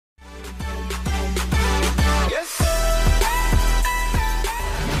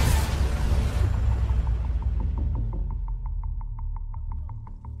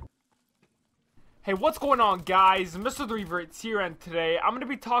Hey, what's going on, guys? MrTheRevertz here, and today I'm going to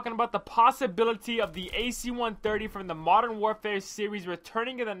be talking about the possibility of the AC130 from the Modern Warfare series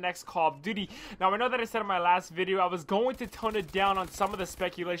returning in the next Call of Duty. Now, I know that I said in my last video I was going to tone it down on some of the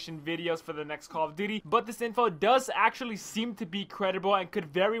speculation videos for the next Call of Duty, but this info does actually seem to be credible and could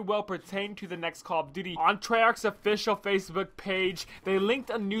very well pertain to the next Call of Duty. On TREYARCH's official Facebook page, they linked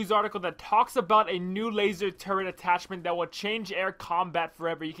a news article that talks about a new laser turret attachment that will change air combat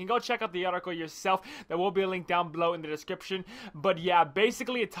forever. You can go check out the article yourself. There will be a link down below in the description. But yeah,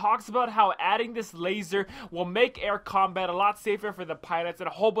 basically it talks about how adding this laser will make air combat a lot safer for the pilots and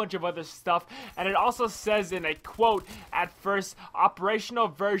a whole bunch of other stuff. And it also says in a quote, at first, operational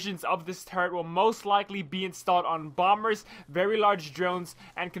versions of this turret will most likely be installed on bombers, very large drones,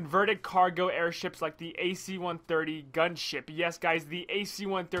 and converted cargo airships like the AC130 gunship. Yes, guys, the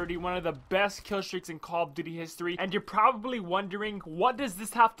AC130, one of the best kill streaks in Call of Duty history. And you're probably wondering, what does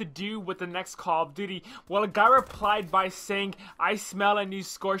this have to do with the next Call of Duty? Well, a guy replied by saying, I smell a new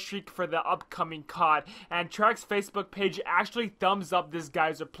score streak for the upcoming COD. And TREYARCH's Facebook page actually thumbs up this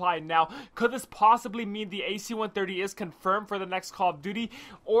guy's reply. Now, could this possibly mean the AC130 is confirmed for the next Call of Duty?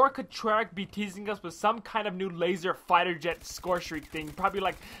 Or could TREYARCH be teasing us with some kind of new laser fighter jet score streak thing? Probably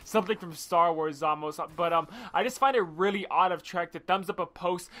like something from Star Wars almost. But I just find it really odd of TREYARCH to thumbs up a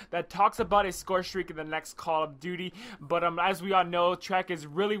post that talks about a score streak in the next Call of Duty. But as we all know, TREYARCH is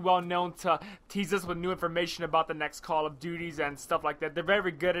really well known to tease us with new information about the next Call of Duties and stuff like that. They're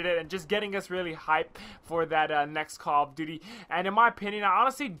very good at it and just getting us really hyped for that next Call of Duty. And in my opinion, I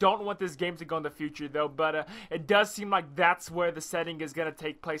honestly don't want this game to go in the future though, but it does seem like that's where the setting is going to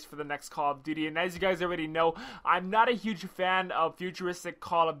take place for the next Call of Duty. And as you guys already know, I'm not a huge fan of futuristic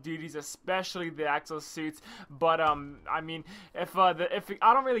Call of Duties, especially the exosuits. But I mean, if I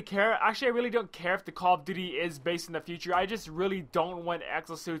don't really care. Actually, I really don't care if the Call of Duty is based in the future. I just really don't want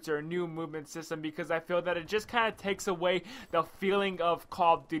exosuits or a new movement system, because I feel that it just kind of takes away the feeling of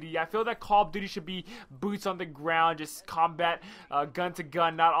Call of Duty. I feel that Call of Duty should be boots on the ground, just combat, gun to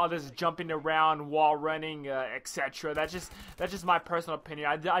gun, not all this jumping around, wall running, etc. That's just my personal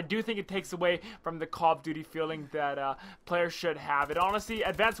opinion. I do think it takes away from the Call of Duty feeling that players should have. It honestly,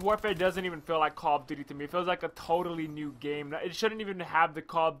 Advanced Warfare doesn't even feel like Call of Duty to me. It feels like a totally new game. It shouldn't even have the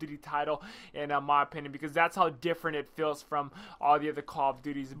Call of Duty title in my opinion, because that's how different it feels from all the other Call of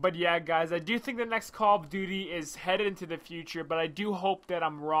Duties. But yeah, guys, I do think the next Call of Duty is headed into the future, but I do hope that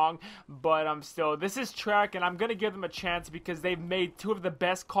I'm wrong. But still, this is TREYARCH, and I'm gonna give them a chance because they've made two of the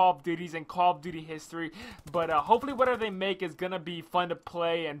best Call of Duties in Call of Duty history. But hopefully whatever they make is gonna be fun to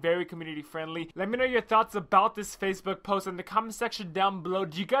play and very community friendly. Let me know your thoughts about this Facebook post in the comment section down below.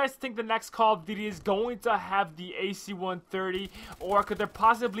 Do you guys think the next Call of Duty is going to have the AC130, or could there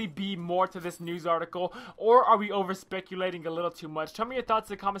possibly be more to this news article, or are we over speculating a little too much? Tell me your thoughts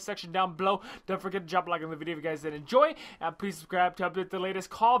in the comment section down below. Don't forget to drop a like on the video if you guys did enjoy, and please subscribe to update the latest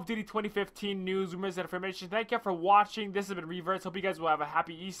Call of Duty 2015 news, rumors, and information. Thank you for watching. This has been Revertz. Hope you guys will have a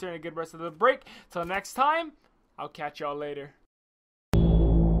happy Easter and a good rest of the break. Till next time, I'll catch y'all later.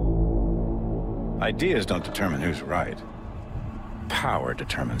 Ideas don't determine who's right. Power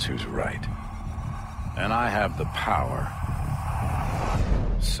determines who's right. And I have the power,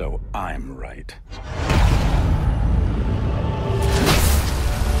 so I'm right.